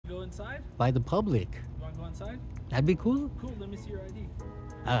inside? by the public. You want to go inside? That'd be cool. Cool, let me see your ID.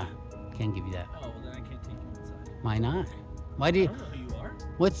 Can't give you that. Oh, well, then I can't take you inside. Why not? Why I do you? don't know who you are.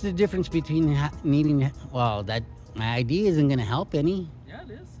 What's the difference between needing? Well, that my ID isn't gonna help any. Yeah,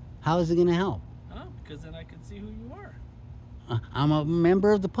 it is. How is it gonna help? Huh? Because then I can see who you are. I'm a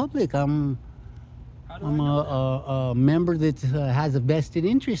member of the public. I'm How do I know a member that has a vested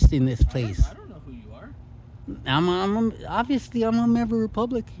interest in this place. I don't know who you are. Obviously I'm a member of the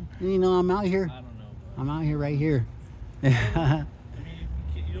public. You know, I'm out here. I don't know. I'm out here right here. I mean,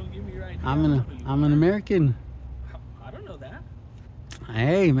 you don't give me your ID. I'm an American. I don't know that.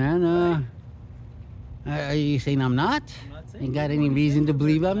 Hey man, are you saying I'm not? I'm not saying You got you any want reason to say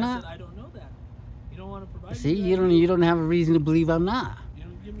believe that, I'm but not? I said I don't know that. You don't want to provide See, me you that don't ID? you don't have a reason to believe I'm not. You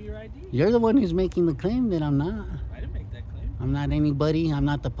don't give me your ID? You're the one who's making the claim that I'm not. I didn't make that claim. I'm not anybody. I'm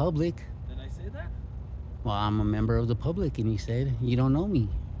not the public. Did I say that? Well, I'm a member of the public, and you said you don't know me.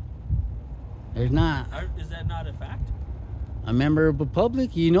 There's not Is that not a fact? a member of the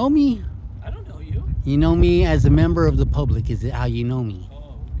public. You know me. I don't know you. You know me as a member of the public. Is it how you know me?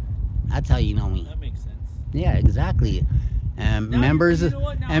 Oh, That's how you know me. that makes sense. Yeah, exactly. And Now members you know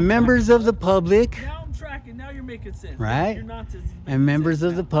what? Now and I'm members tracking. of the public, Now I'm tracking. Now you're making sense. Right. Your nonsense is making and members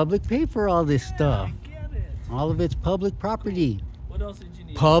sense of the now. public pay for all this Yeah, stuff. I get it. All of it's public property. What else did you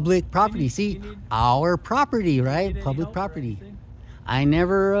need? Public property. You See, need- our property, you right? need any Public help or property. anything? I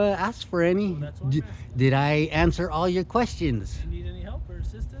never asked for any. Well, that's what I'm asking. Did I answer all your questions? Do you need any help or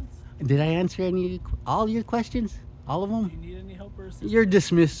assistance? Did I answer all your questions? All of Do them? you need any help or assistance? You're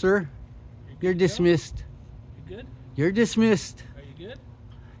dismissed, sir. good You're to go? dismissed. You good? You're dismissed. Are you good?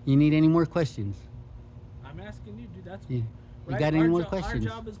 You need any more questions? I'm asking you, dude. That's You right? got any Our more job- questions?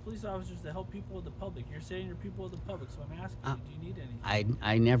 Our job as police officers to help people of the public. You're saying you're people of the public, so I'm asking you, do you need anything?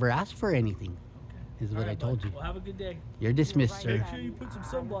 I never asked for anything. Okay. Is what All I right, told bud. you. Well, have a good day. You're dismissed, sir. Make sure you put some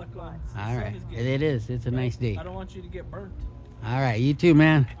sunblock on. The All sun right. is getting- It is. It's a nice day. I don't want you to get burnt. All right. You too,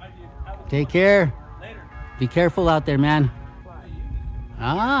 man. All right, dude. Have a good Take one. care. Later. Be careful out there, man.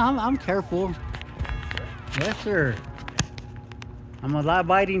 I'm careful. Yes, sir. I'm a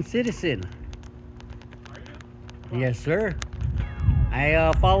law-abiding citizen. Yes, sir.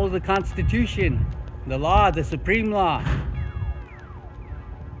 I follow the Constitution, the law, the supreme law.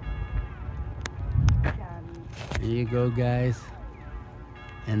 There you go, guys.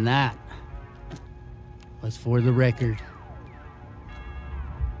 And that was for the record.